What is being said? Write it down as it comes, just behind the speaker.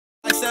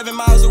7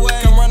 miles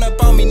away. Come run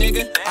up on me,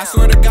 nigga. I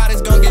swear to God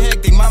it's gon' get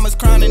hectic. Mama's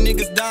crying and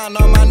niggas dying.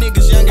 All my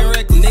niggas young and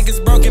reckless.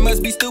 Niggas broken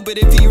must be stupid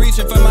if he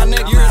reaching for my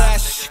neck. You're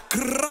that shit.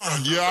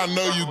 Yeah, I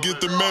know you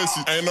get the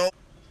message. Ain't no.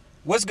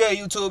 What's good,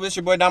 YouTube? It's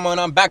your boy Damo, and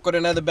I'm back with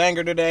another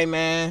banger today,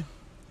 man.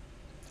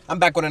 I'm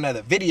back with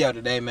another video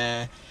today,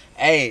 man.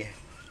 Hey,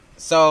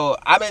 so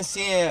I've been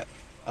seeing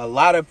a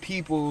lot of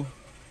people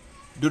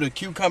do the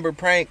cucumber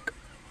prank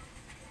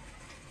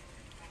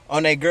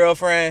on their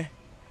girlfriend,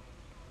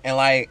 and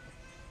like,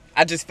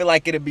 I just feel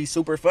like it'd be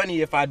super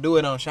funny if I do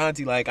it on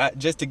Shanti, like,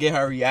 just to get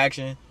her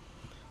reaction,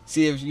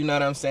 see if, you know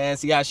what I'm saying,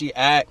 see how she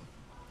act.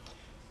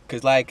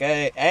 Cause like,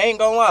 hey, I ain't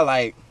gonna lie,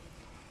 like,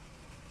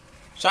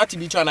 Shanti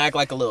be trying to act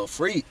like a little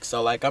freak,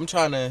 so like, I'm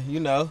trying to, you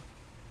know,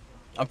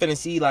 I'm finna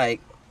see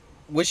like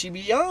what she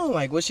be on,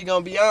 like what she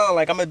gonna be on.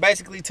 Like, I'm gonna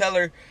basically tell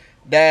her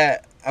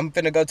that I'm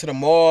finna go to the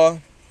mall,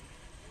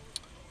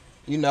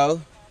 you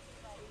know,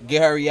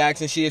 get her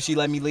reaction, see if she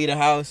let me leave the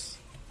house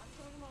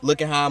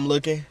looking how I'm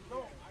looking.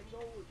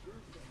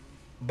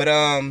 But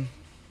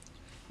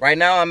right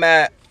now I'm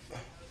at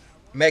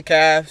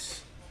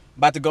Metcalf's,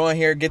 about to go in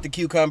here get the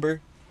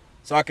cucumber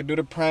so I can do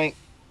the prank.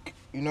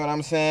 You know what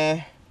I'm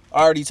saying? I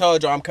already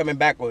told y'all I'm coming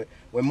back with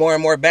more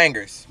and more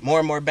bangers. More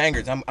and more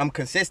bangers. I'm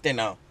consistent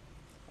now.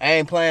 I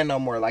ain't playing no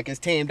more. Like, it's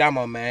Team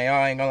Damo, man.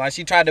 Y'all ain't gonna lie.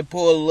 She tried to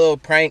pull a little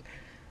prank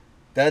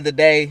the other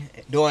day,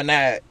 doing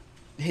that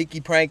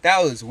hickey prank.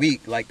 That was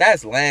weak. Like,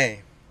 that's lame.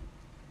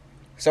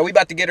 So we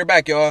about to get her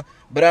back, y'all.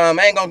 But I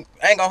ain't gonna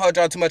hold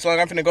y'all too much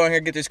longer. I'm finna go in here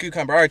and get this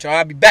cucumber. Alright, y'all.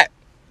 I'll be back.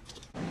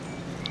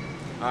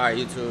 Alright,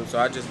 YouTube. So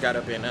I just got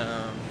up in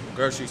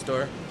grocery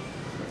store.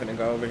 I'm finna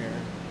go over here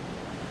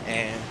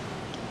and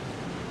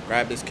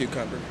grab this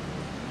cucumber.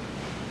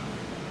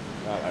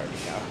 Y'all already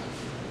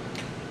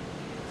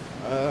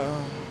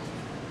know.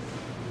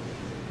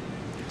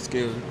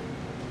 Excuse me.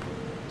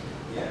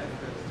 Yeah.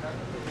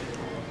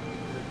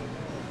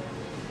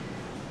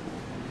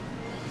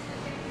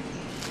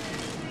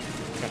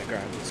 Gotta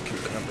grab this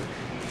cucumber.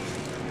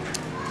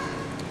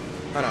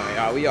 Hold on,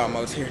 y'all. We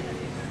almost here.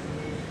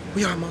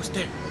 We almost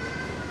there.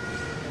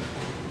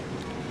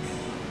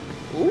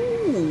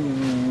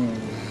 Ooh.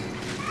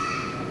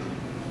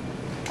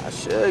 I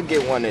should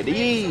get one of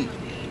these.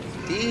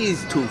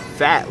 These too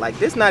fat. Like,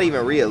 this not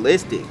even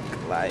realistic.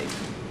 Like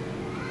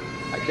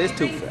this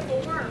too fat.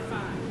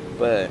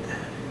 But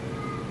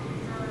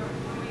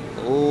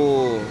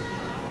ooh,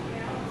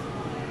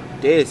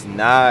 this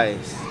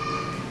nice.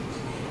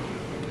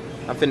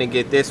 I'm finna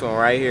get this one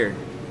right here.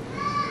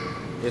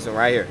 This one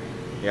right here.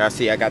 Y'all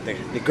see I got the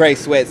gray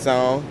sweats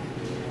on.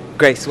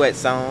 Gray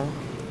sweats on.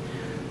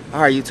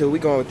 Alright, YouTube, we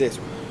going with this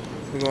one.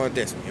 We going with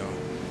this one, y'all.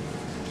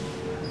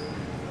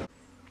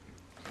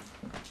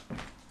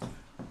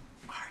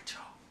 Alright,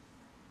 y'all.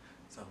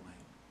 So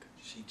like,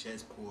 she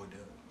just pulled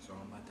up. So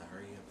I'm about to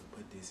hurry up and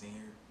put this in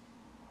here.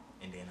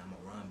 And then I'm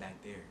gonna run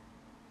back there.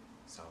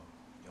 So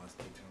y'all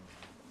stay tuned.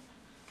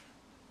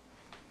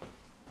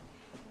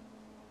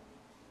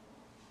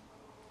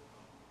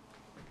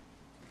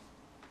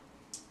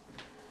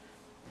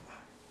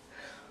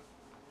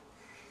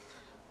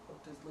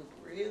 Hope this look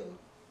real.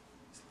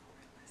 This look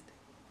realistic.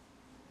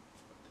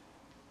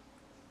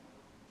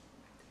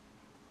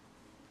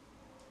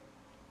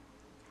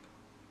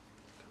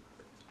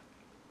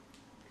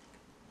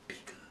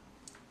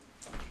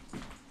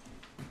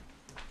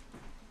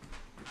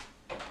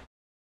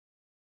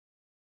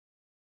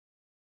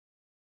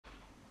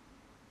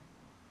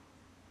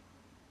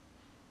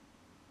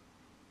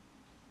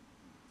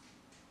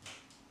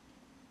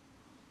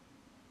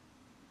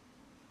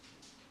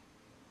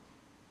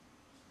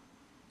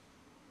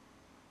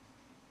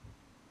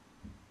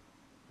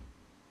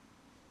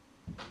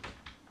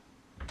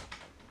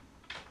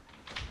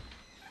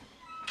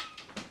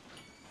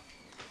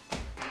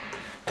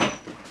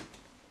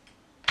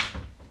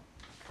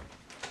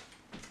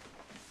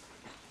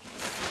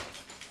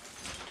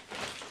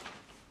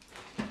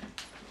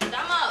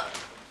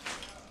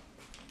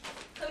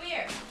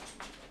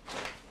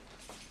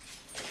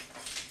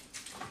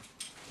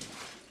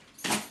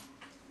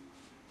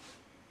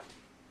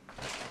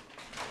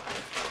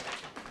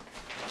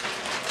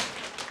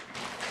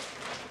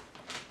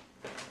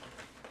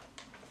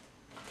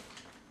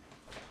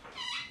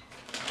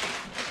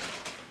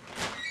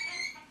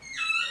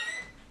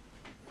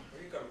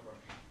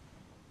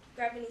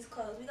 Grabbing these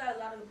clothes. We got a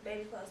lot of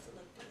baby clothes to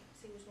look through.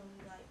 See which one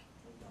we like.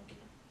 We don't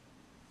keep.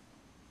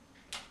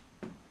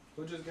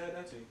 Who just got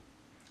that to you?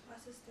 My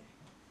sister.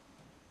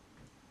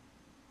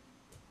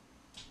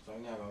 So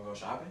you're not gonna go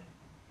shopping?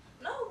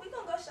 No, we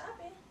gonna go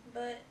shopping.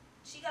 But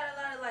she got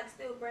a lot of like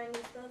still brand new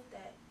stuff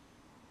that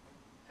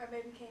her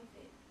baby can't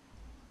fit.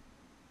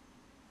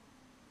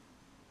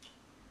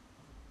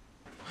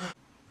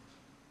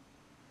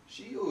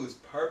 She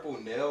used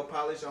purple nail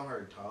polish on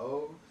her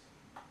toes.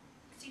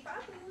 She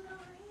probably used it on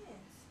her hands.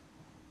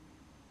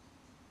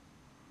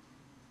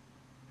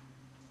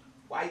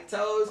 White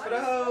toes for the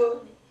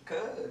hoe. Cuz,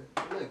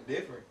 you look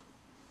different.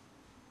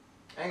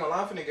 I ain't gonna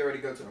lie, I'm finna get ready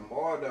to go to the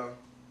mall though.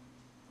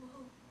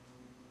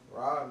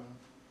 Robin.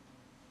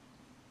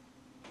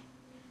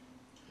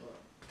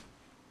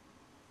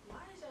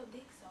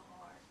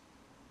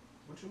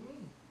 What you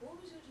mean? What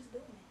was you just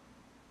doing?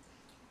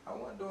 I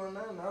wasn't doing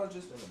nothing. I was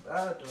just in the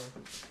bathroom.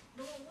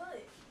 Doing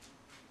what?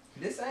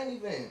 This ain't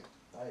even,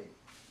 like...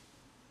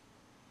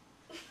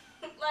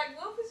 Like,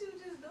 what was you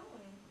just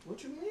doing?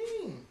 What you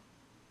mean?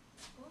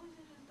 What was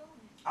you just doing?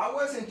 I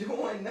wasn't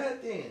doing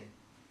nothing.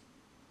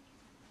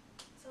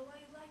 So why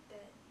you like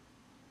that?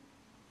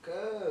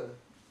 Cause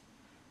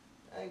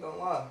I ain't gonna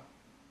lie.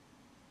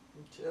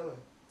 I'm chilling.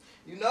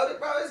 You know that,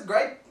 bro? It's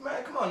great,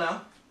 man. Come on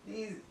now.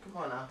 Come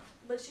on now.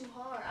 But you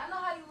hard. I know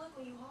how you look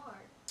when you hard.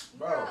 You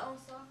Bro. not on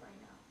soft right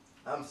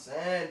now. I'm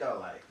saying though,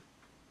 like,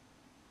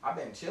 I've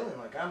been chilling.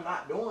 Like, I'm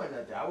not doing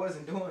nothing. I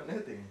wasn't doing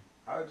nothing.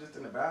 I was just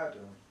in the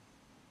bathroom.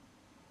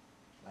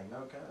 Like,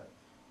 no cap.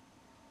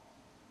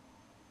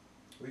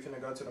 We finna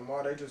go to the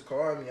mall. They just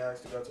called me,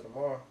 asked to go to the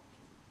mall.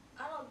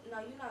 I don't. No,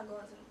 you're not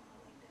going to the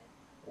mall like that.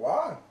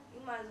 Why?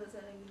 You might as well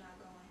tell them you're not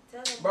going.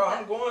 Tell them. Bro,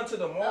 I'm going to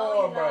the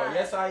mall, No, bro. not.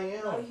 Yes, I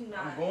am. No, you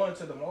not. I'm going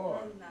to the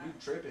mall. No, you not. You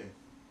tripping.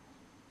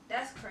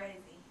 That's crazy.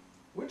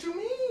 What you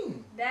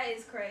mean? That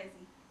is crazy.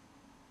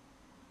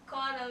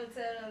 Call them and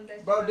tell them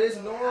that. Bro, you're this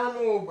not going.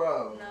 normal,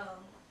 bro. No,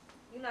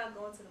 you're not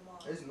going to the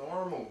mall. It's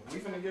normal. We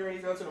finna get ready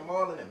to go to the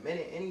mall in a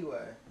minute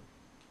anyway.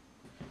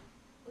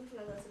 We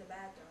finna go to the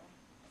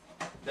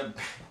bathroom.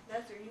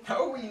 That's where you.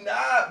 No, we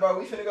not, bro.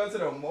 We finna go to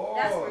the mall.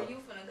 That's where you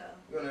finna go.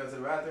 You wanna go to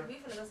the bathroom? We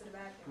finna go to the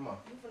bathroom. Come on.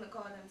 You finna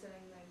call them and tell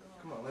them you ain't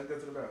going. Come on, let's go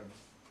to the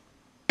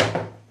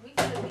bathroom. We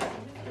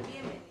finna be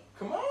a minute.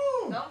 Come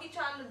on. Don't be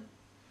trying to,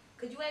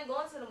 cause you ain't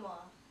going to the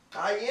mall.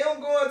 I am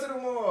going to the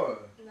mall.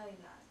 No, you're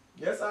not.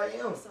 Yes, I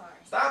am. I'm sorry.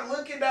 Stop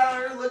looking down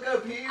here. Look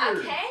up here. I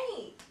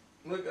can't.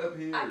 Look up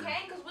here. I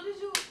can't, cause what did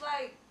you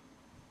like?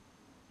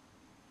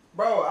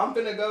 Bro, I'm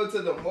finna go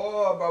to the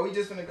mall, bro. We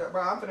just finna go,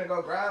 bro. I'm finna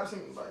go grab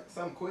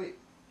something quick.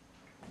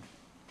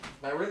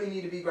 I really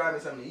need to be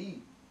grabbing something to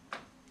eat.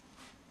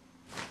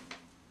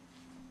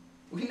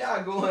 We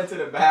not going to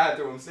the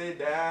bathroom. Sit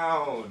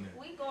down.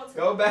 We going to.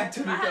 Go back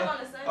to the. I have on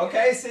the sundress.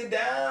 Okay, sit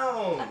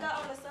down. I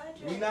got on the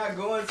sundress. We not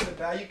going to the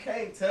bathroom. You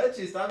can't touch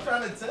it. Stop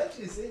trying to touch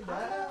it. Sit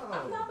down.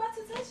 I'm not about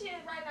to touch it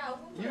right now.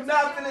 You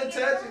not finna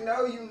touch it.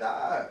 No, you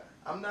not.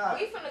 I'm not.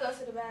 We finna go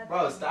to the bathroom.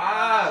 Bro,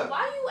 stop.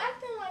 Why you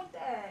acting like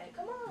that?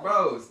 Come on.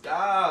 Bro,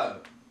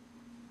 stop.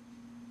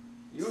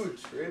 You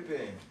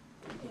tripping.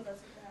 We finna go to the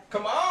bathroom.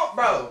 Come on,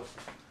 bro.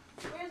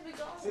 Where's we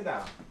going? Sit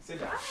down. Sit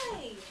down.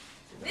 Right.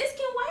 This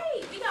can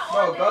wait. We got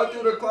all Bro, day. go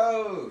through the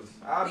clothes.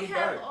 I'll We be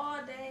have back. all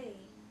day.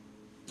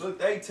 Look,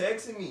 they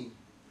texting me.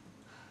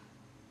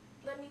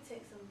 Let me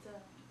take some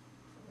stuff.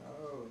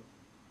 No.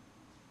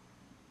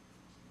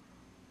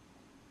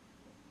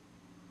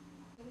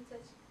 Let me touch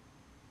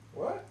it.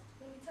 What?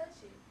 Let me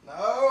touch it.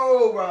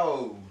 No,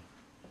 bro.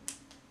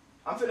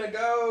 I'm finna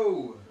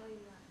go. No, you're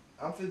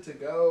not. I'm finna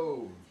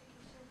go.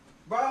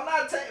 Bro, I'm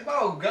not taking.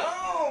 Bro,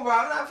 gone, bro.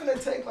 I'm not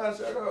finna take my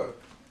shirt off.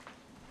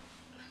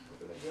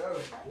 I'm finna go.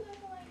 Why you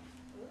acting like,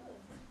 ugh?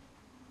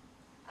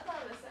 I got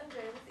on the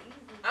sundress. It's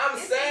easy. I'm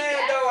It's saying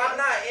easy though, I'm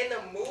access.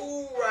 not in the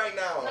mood right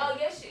now. No,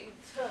 yes, you.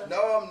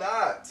 No, I'm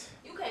not.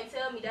 You can't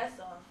tell me that's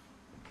soft.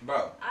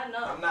 Bro, I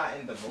know. I'm not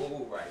in the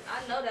mood right now.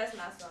 I know that's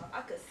not soft.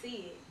 I could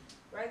see it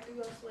right through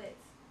your sweats.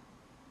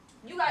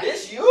 You got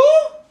This you?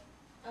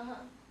 Uh-huh.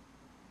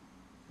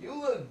 You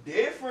look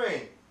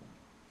different.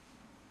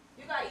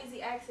 You got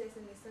easy access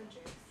in this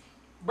sundress.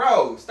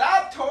 Bro,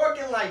 stop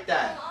talking like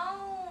that. Come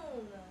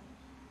on.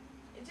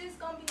 It's just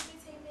gonna be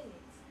 15 minutes.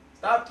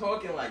 Stop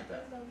talking like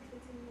that. It's gonna be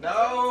 15 minutes.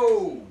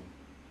 No.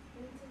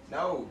 Let me touch you.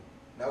 No.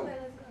 No. Okay,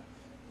 let's go.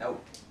 No.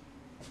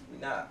 We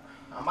not.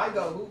 I might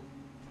go hoop.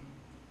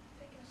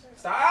 Take your shirt off.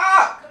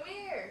 Stop. Come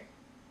here.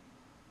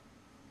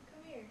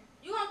 Come here.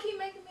 You gonna keep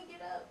making me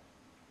get up.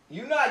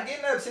 You not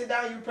getting up. Sit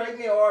down. You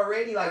pregnant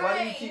already. Like, why do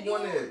you Right, keep you,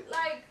 wanting to?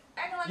 like,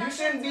 acting like I You can't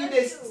shouldn't be touch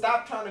this. you.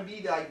 Stop trying to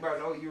be like, bro.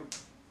 No, you.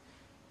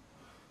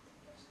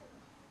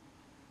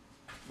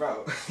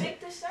 Bro. Take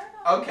the shirt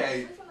off.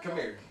 Okay. We finna Come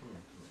go- here.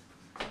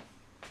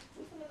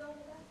 We finna go to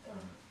the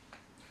bathroom.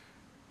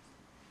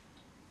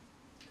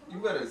 You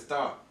better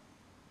stop.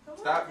 Come on,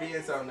 Stop take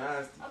being it. so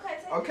nasty. Okay,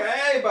 take it.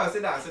 Okay, bro.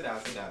 Sit down. Sit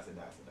down. Sit down. Sit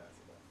down. Sit down.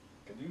 Sit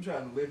down. Cause you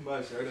trying to lift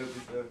my shirt up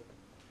and stuff.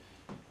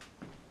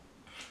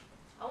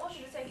 I want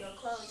you to take your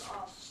clothes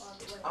off all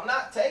the way. I'm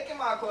not taking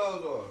my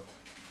clothes off.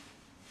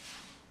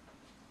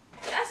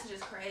 That's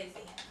just crazy.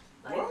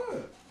 Like,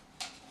 What?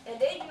 and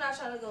then you're not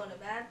trying to go in the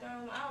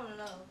bathroom. I don't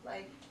know.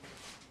 Like,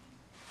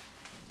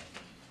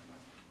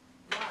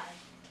 why?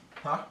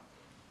 Huh?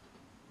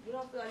 You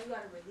don't feel like you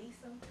gotta release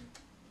something?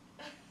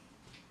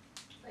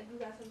 Like you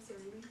got something to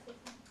release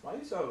something? Why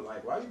you so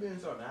like? Why you being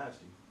so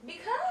nasty?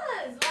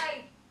 Because,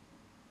 like,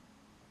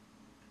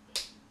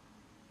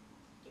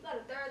 you got a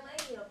third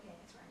leg in your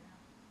pants right now.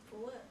 For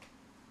what?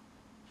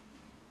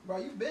 Bro,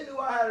 you been knew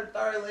I had a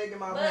third leg in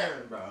my But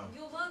pants, bro.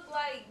 you look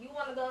like you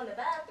want to go in the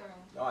bathroom.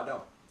 No, I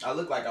don't. I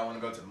look like I want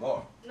to go to the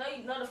mall. No,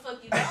 no, the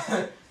fuck you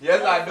don't.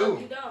 Yes, No, I the do.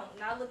 fuck you don't.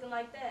 Not looking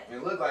like that.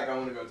 It look like I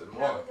want to go to the Not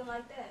mall. looking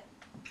like that.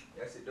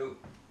 Yes, it do.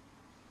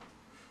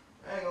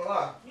 I ain't gonna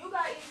lie. You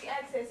got easy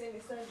access in the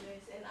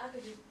sundress, and I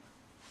could just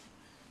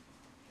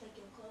take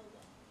your clothes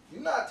off. You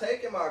not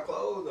taking my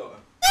clothes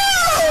off.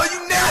 Oh,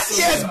 you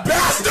nasty ass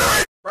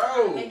bastard!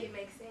 Bro. Make it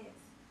make sense.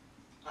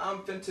 I'm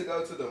finna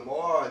go to the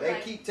mall. They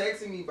keep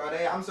texting me, bro.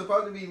 I'm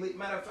supposed to be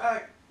matter of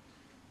fact,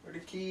 where the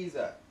keys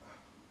at?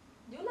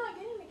 You're not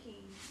getting the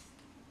keys.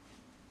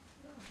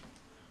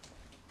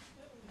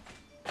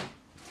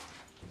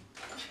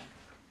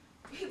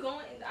 You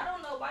going? I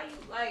don't know why you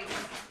like.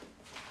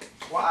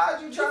 Why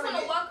you trying to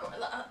get? Walk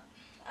around,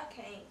 I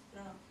can't.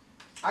 No.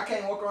 I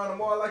can't walk around the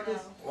mall like this.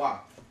 No. Why?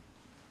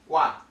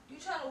 Why? You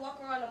trying to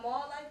walk around the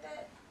mall like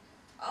that?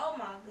 Oh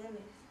my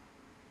goodness.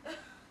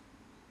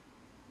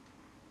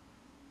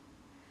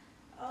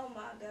 Oh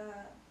my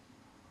God.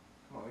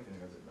 Come on, we finna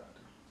go to the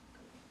bathroom.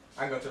 I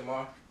can go to the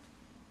mall.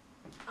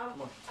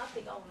 Come on. I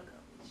think I wanna go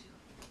with you.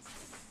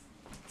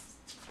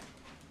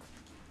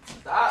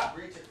 Stop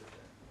reaching.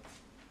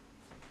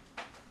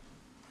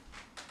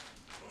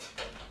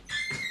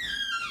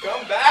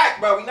 Come back,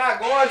 bro. We not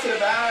going to the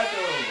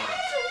bathroom.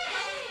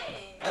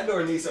 That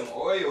door needs some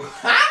oil.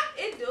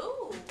 It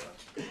do.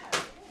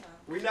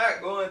 We not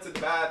going to the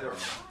bathroom.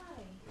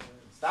 Why?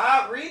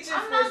 Stop reaching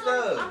for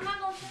stuff. I'm not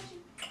gonna touch you.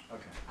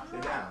 Okay.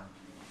 Sit down.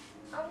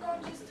 I'm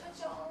gonna just touch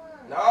your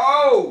arm.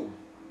 No.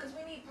 Cause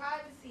we need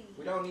privacy.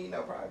 We don't need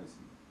no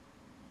privacy.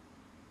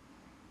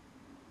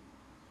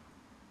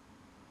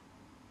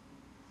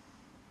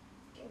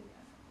 Give me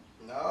that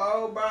phone.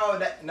 No, bro.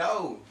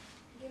 No.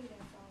 Give me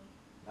that phone.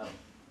 No.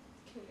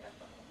 Give me that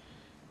phone.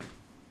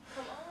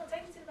 Come on,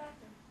 take me to the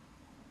bathroom.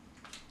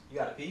 You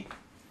gotta pee?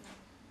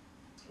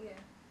 Yeah.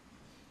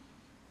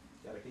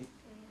 You gotta pee?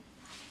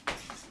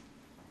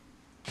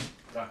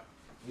 Go.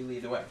 You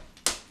lead the way.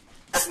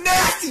 That's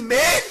nasty,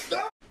 man! Come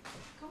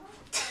on.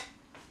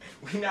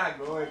 We not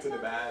going to the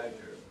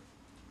bathroom.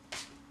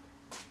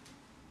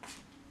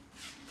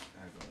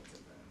 Not going to the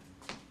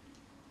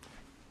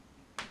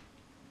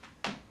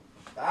bathroom.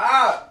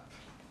 Stop!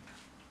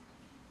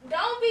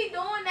 Don't be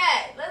doing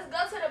that. Let's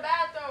go to the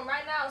bathroom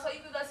right now so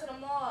you can go to the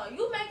mall.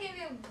 You making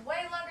it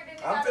way longer than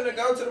I'm finna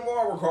go to the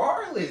mall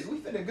regardless. We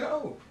finna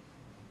go.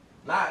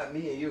 Not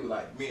me and you,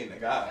 like me and the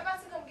They're guy.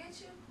 about to come get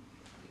you.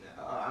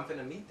 No, I'm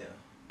finna meet them.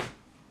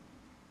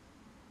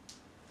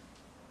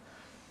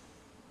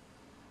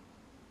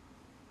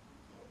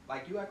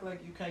 Like you act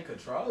like you can't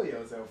control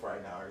yourself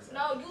right now or something.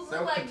 No, you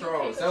look like you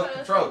can't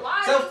Self-control.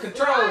 Why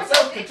Self-control. is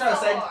Self-control. it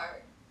so Say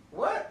hard?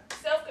 what?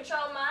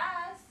 Self-control my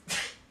eyes.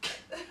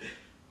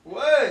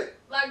 What?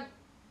 Like,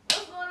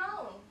 what's going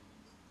on?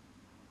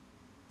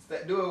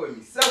 Do it with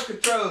me.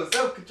 Self-control.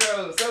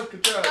 Self-control.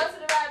 Self-control. Go to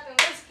the bathroom.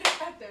 Go to the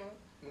bathroom.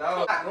 No,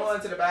 I'm not going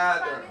to the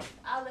bathroom.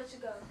 I'll let you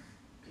go.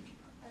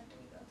 After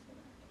we go to the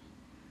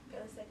bathroom. Go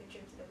a second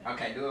trip to the bathroom.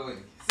 Okay, do it with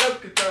me.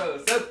 Self-control.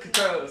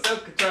 Self-control.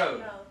 Self-control.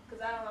 No,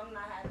 because I'm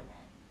not having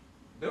that.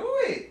 Do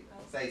it. No.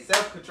 Say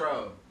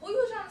self-control. Who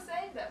you trying to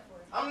save that for?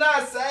 I'm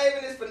not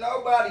saving this for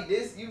nobody.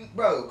 This you,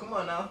 bro. Come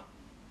on now.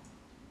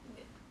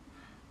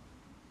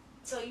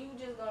 So you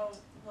just gonna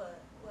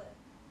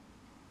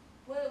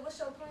what's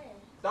your plan?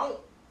 Don't.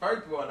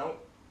 First of all,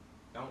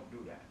 don't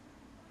do that.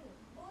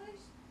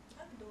 Boys,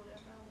 I can do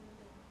whatever I want to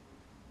do.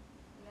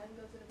 And I can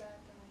go to the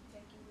bathroom,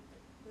 take you with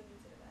you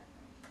to the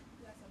bathroom.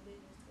 You got some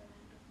business to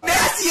handle.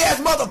 Nasty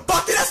ass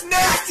motherfucker. That's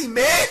nasty,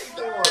 man.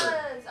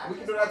 We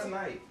can do that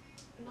tonight.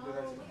 No,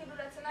 we can do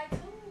that tonight too.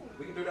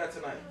 We can do that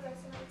tonight. We can do that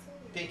tonight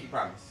too. Pinky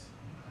promise.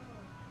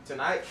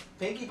 Tonight.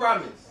 Pinky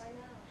promise. Right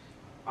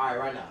now. All right,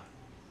 right now.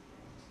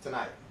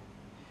 Tonight.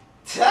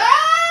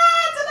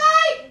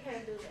 Tonight. You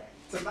can't do that.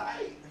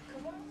 Tonight.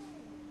 Come on.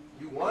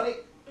 You want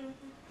it?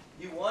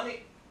 Mm-hmm. You want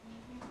it?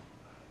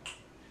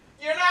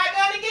 You're not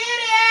gonna get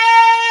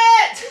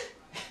it!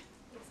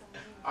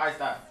 Alright,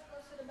 stop. Go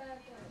to the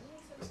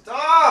bathroom.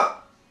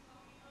 Stop!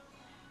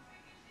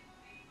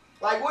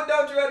 Like, what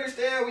don't you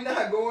understand? We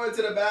not going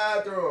to the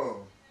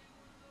bathroom.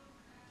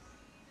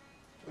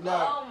 We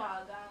not. Oh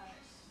my gosh.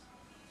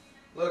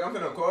 Look, I'm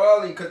finna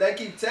call you because they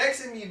keep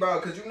texting me, bro,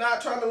 because you're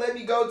not trying to let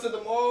me go to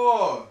the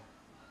mall.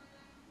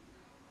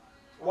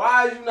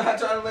 Why are you not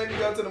trying to let me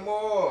go to the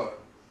mall?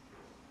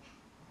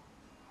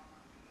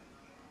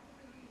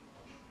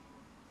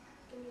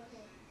 Give me your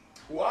hand.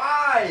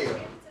 Why? Give it to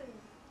me.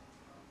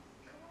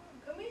 Come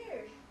on. Come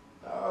here.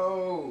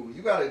 No,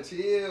 you gotta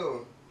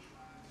chill.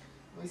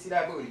 Let me see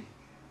that booty.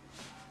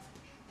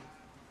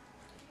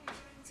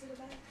 To the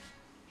bathroom.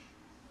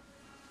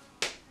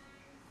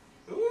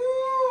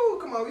 Ooh,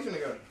 come on, we finna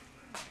go.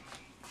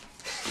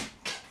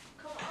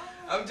 Come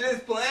on. I'm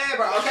just playing,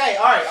 bro. Okay,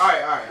 all right.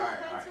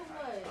 You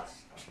play too much.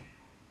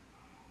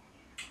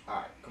 All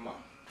right, come on.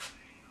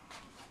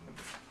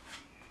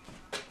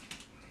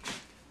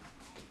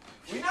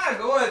 We're not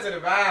going to the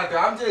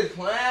bathroom. I'm just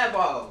playing,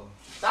 bro.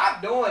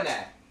 Stop doing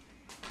that.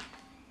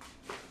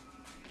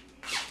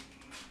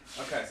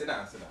 Okay, sit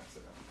down.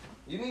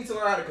 You need to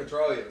learn how to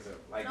control yourself.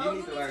 Like, No, you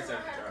need to learn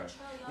self-control.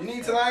 You need to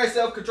yourself. learn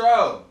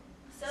self-control.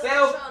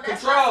 Self-control.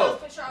 That's not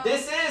self-control.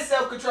 This is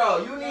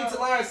self-control. You need to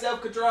learn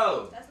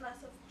self-control. That's not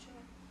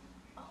self-control.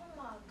 Oh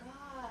my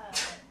God.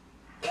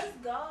 Let's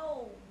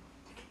go.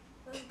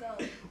 Let's go.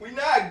 We're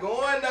not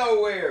going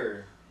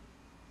nowhere.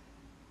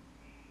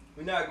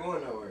 We're not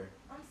going nowhere.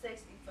 I'm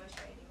sexy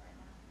frustrated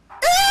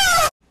right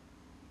now.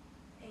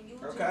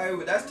 Okay,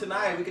 well, that's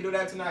tonight. We can do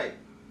that tonight.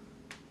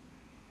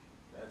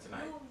 That's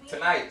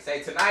tonight.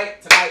 Say tonight.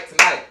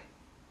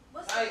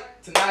 What's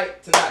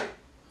Tonight.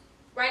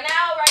 Right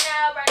now.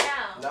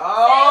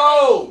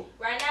 No.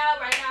 Right now.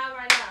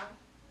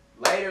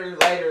 Later.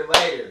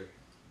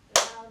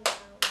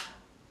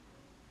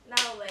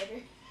 Now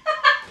later.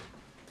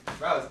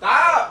 Bro,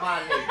 stop, my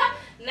nigga.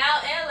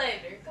 Now and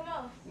later. Come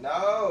on.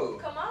 No.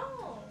 Come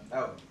on.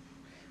 No.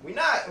 We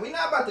not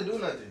about to do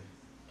nothing.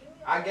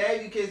 I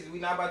gave you kisses. We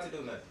not about to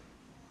do nothing.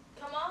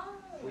 Come on.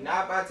 We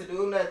not about to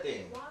do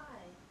nothing. Why?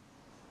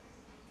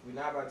 We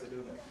not about to do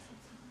nothing.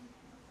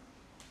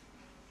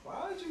 Why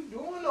are you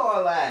doing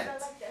all that? I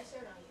like that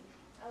shirt on you.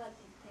 I like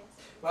these pants on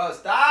you. Bro,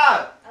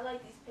 stop. I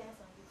like these pants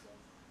on you too.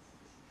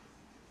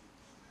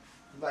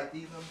 You like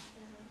these ones?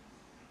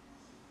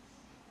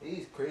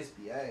 He's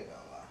crispy. I ain't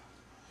gonna lie.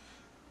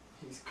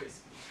 He's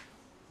crispy.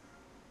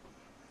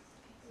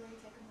 Let me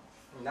take them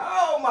off.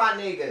 No, my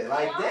nigga.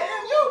 Like,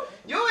 damn,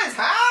 you is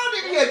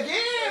hounding me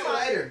again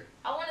later.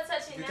 I want to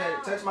touch it You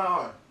now. touch my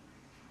arm.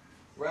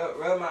 Rub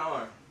my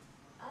arm.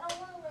 I don't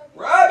want to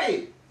rub it. Rub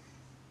it.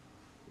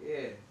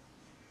 Yeah.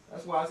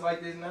 That's why it's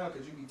like this now,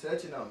 because you be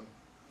touching on me.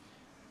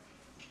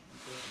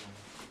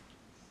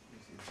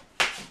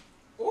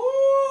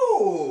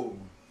 Ooh.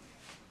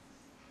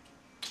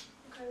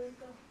 Okay, let's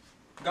go.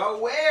 Go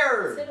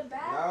where? To the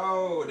bathroom.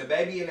 No, the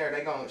baby in there,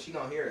 she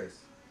gonna hear us.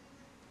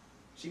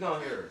 She gonna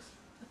hear us.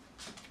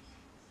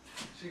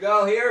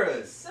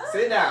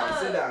 Sit down. I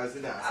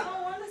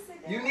don't want to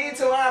sit down. You need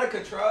to learn how to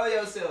control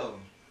yourself.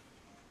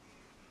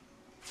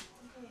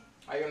 Okay.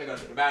 Are you gonna go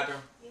to the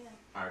bathroom? Yeah.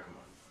 Alright, come on.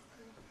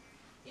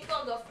 You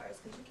gonna go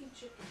first, because you keep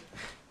tripping.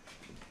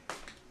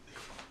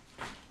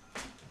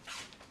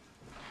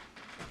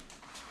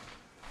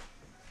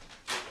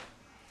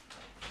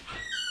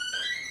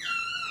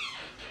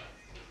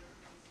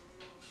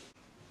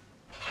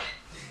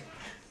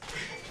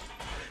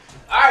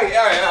 Alright.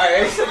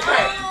 It's a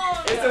prank.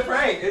 Oh, It's a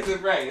prank. That's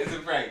not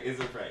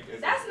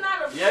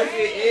a prank. Yes, it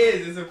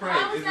is. It's a prank.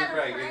 How is It's a that a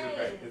prank.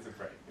 prank? It's a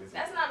prank.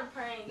 That's not a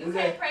prank. You Is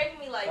can't it? prank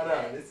me like Hold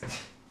that. on. It's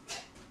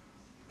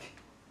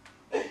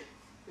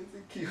a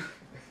cute.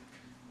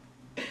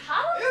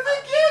 How? It's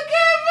a cute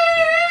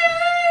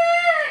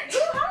camera.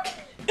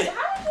 Dude,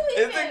 how did you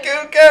It's even? a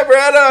cute camera.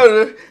 I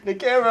know the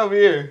camera over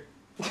here.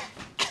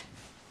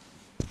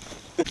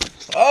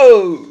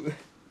 Oh,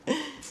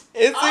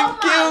 it's a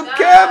cute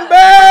camera.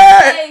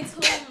 Way too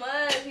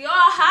much. Y'all,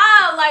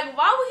 how? Like,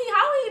 why would he?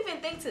 How would he even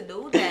think to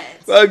do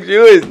that? Fuck,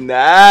 you is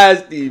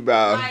nasty,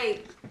 bro.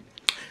 Like,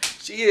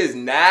 She is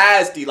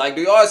nasty. Like,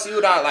 do y'all see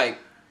what I like?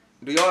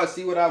 Do y'all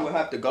see what I would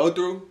have to go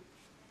through?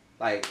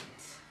 Like,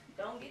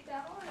 don't get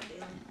that hard,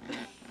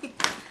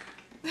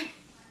 then.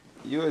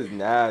 you is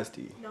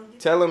nasty. Don't get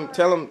Tell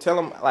that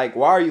him. Like,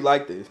 why are you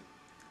like this?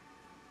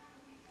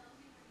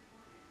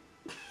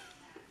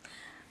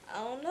 I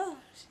don't know.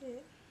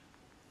 Shit.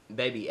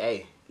 Baby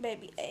A.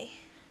 Baby A.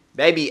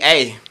 Baby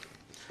A.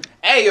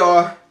 Hey,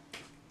 y'all.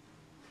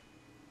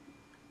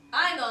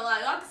 I ain't gonna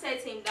lie. Y'all can say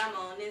Team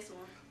Damo on this one.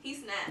 He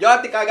snapped.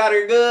 Y'all think I got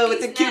her good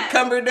with He the snapped.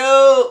 cucumber,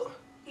 dude?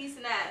 He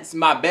snapped. It's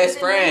my best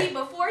And then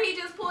friend. before he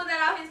just pulled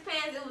that out his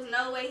pants, there was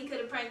no way he could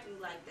have pranked me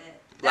like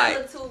that. That Like-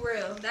 looked too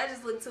real. That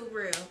just looked too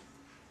real.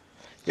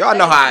 Y'all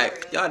know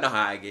Like,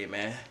 how I get,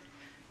 man.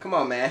 Come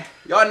on, man.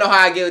 Y'all know how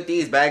I get with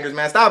these bangers,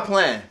 man. Stop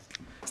playing.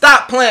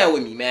 Stop playing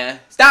with me, man.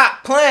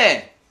 Stop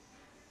playing.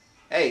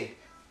 Hey,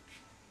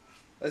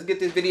 let's get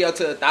this video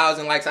to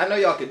 1,000 likes. I know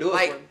y'all can do it.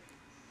 Like,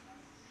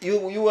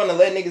 you wanna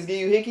let niggas give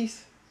you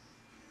hickeys?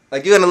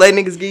 Like, you wanna let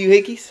niggas give you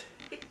hickeys?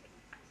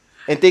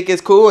 And think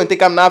it's cool? And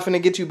think I'm not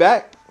finna get you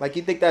back? Like,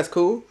 you think that's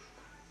cool?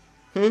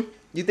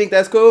 You think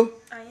that's cool?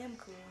 I am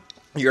cool.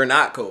 You're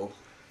not cool.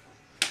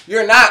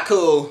 You're not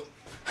cool.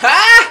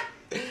 Ha!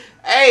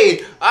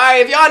 Hey,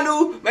 alright, if y'all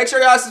new, make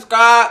sure y'all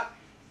subscribe.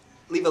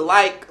 Leave a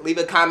like, leave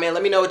a comment.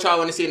 Let me know what y'all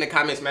want to see in the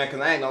comments, man, because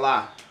I ain't gonna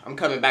lie. I'm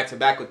coming back to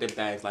back with them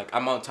things. Like,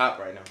 I'm on top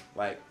right now.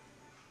 Like,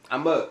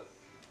 I'm up.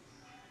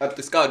 Up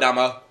the skull,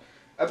 Damo.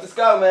 Up the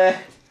skull,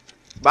 man.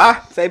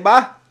 Bye. Say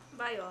bye.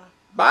 Bye, y'all.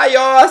 Bye,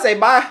 y'all. Say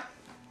bye.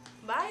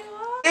 Bye,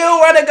 y'all. Still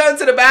wanna go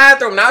to the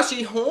bathroom. Now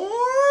she horny.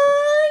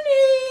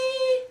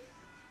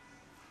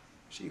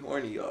 She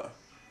horny, y'all.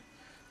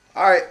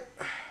 Alright.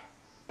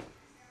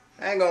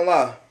 I ain't gonna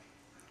lie.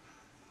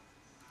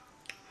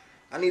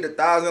 I need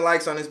 1,000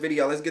 likes on this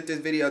video. Let's get this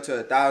video to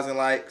 1,000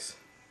 likes.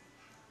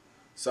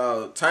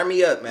 So, turn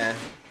me up, man.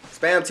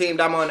 Spam Team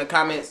Damo in the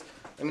comments.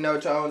 Let me know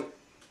what y'all want.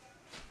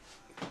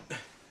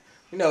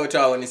 You know what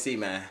y'all want to see,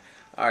 man.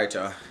 Alright,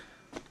 y'all.